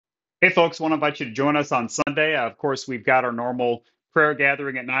Hey, folks, want to invite you to join us on Sunday. Of course, we've got our normal prayer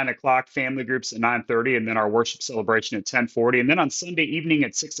gathering at 9 o'clock, family groups at 9:30, and then our worship celebration at 10:40. And then on Sunday evening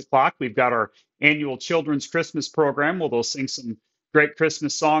at 6 o'clock, we've got our annual children's Christmas program where they'll sing some great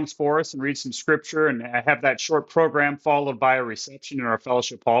Christmas songs for us and read some scripture and have that short program followed by a reception in our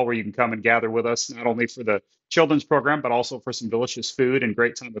fellowship hall where you can come and gather with us, not only for the children's program, but also for some delicious food and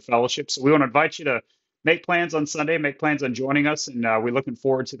great time of fellowship. So we want to invite you to make plans on Sunday, make plans on joining us, and we're looking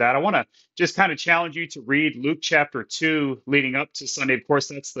forward to that. I want to just kind of challenge you to read Luke chapter 2 leading up to Sunday. Of course,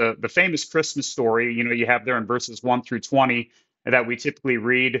 that's the famous Christmas story, you have there in verses 1 through 20 that we typically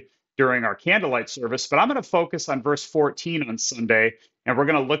read during our candlelight service. But I'm going to focus on verse 14 on Sunday, and we're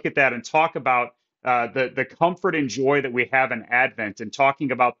going to look at that and talk about the comfort and joy that we have in Advent, and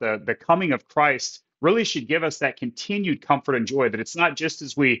talking about the coming of Christ really should give us that continued comfort and joy, that it's not just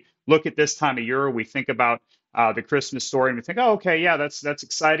as we look at this time of year, we think about the Christmas story and we think, oh, okay, yeah, that's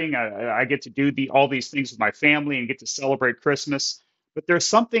exciting. I get to do all these things with my family and get to celebrate Christmas. But there's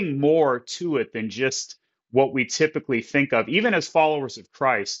something more to it than just what we typically think of, even as followers of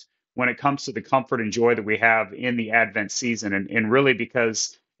Christ, when it comes to the comfort and joy that we have in the Advent season. And really,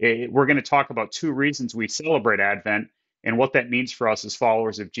 because we're going to talk about two reasons we celebrate Advent and what that means for us as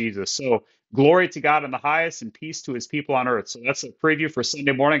followers of Jesus. So, glory to God in the highest and peace to his people on earth. So, that's a preview for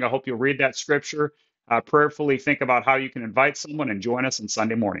Sunday morning. I hope you'll read that scripture, prayerfully think about how you can invite someone and join us on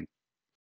Sunday morning.